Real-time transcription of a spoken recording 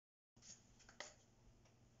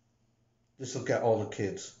This will get all the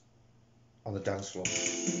kids on the dance floor.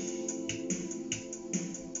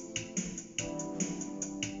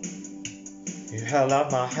 You held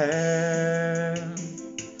out my hand,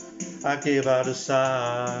 I gave out a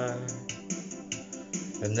sigh,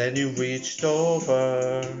 and then you reached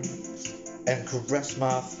over and caressed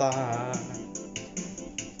my thigh.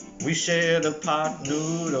 We shared a pot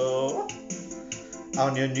noodle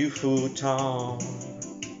on your new futon,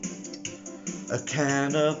 a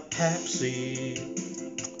can of Pepsi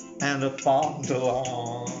and a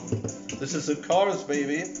fondant. This is a chorus,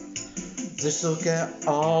 baby. This'll get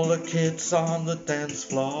all the kids on the dance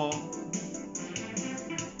floor.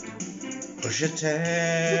 Je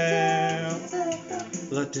t'aime,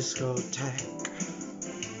 la discotheque.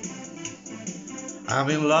 I'm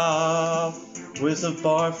in love with a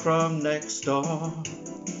boy from next door.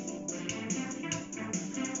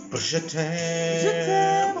 Je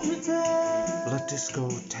t'aime, la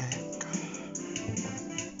discotheque.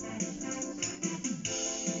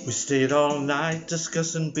 We stayed all night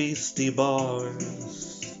discussing Beastie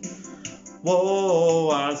Boys. Whoa,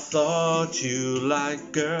 I thought you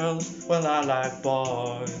liked girls, well I like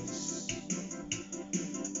boys.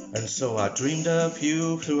 And so I dreamed of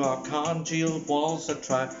you through our congealed walls. I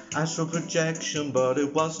tried astral projection, but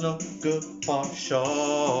it was no good for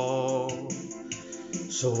sure.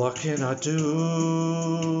 So what can I do?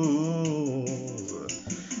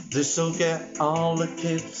 This'll get all the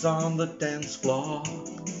kids on the dance floor.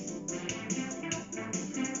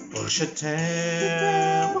 Je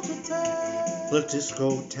t'aime, la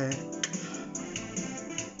discotheque.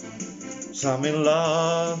 So I'm in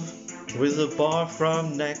love with a boy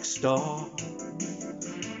from next door.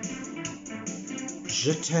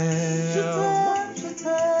 Je t'aime,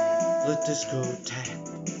 la discotheque.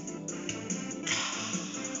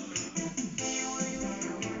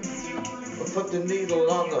 I put the needle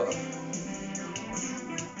on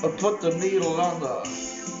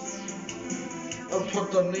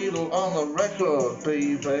the record,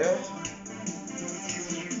 baby.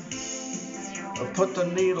 I put the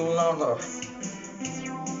needle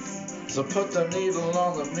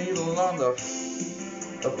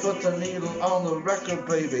on the record,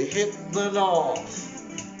 baby. Hit the north.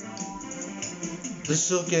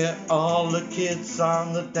 This'll get all the kids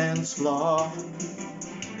on the dance floor.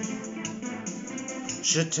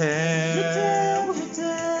 Je t'aime,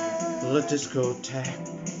 la discotheque.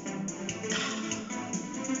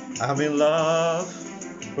 I'm in love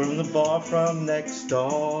with the boy from next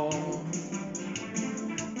door.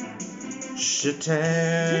 Je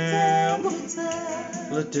t'aime,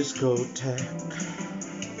 la discotheque.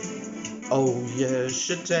 Oh yeah,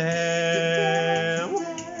 je t'aime.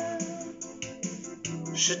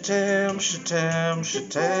 Je t'aime, je t'aime, je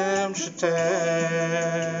t'aime, je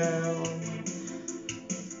t'aime.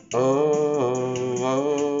 Oh, oh,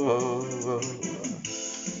 oh, oh.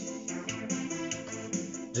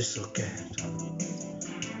 This'll get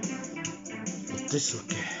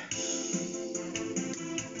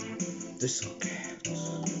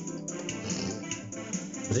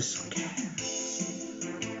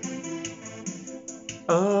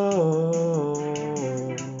oh,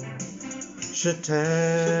 je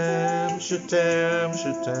t'aime, je t'aime,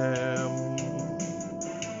 je t'aime,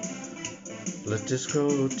 la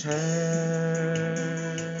discothèque.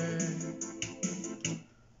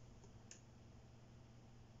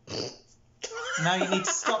 Now you need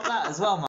to stop that as well, Mark.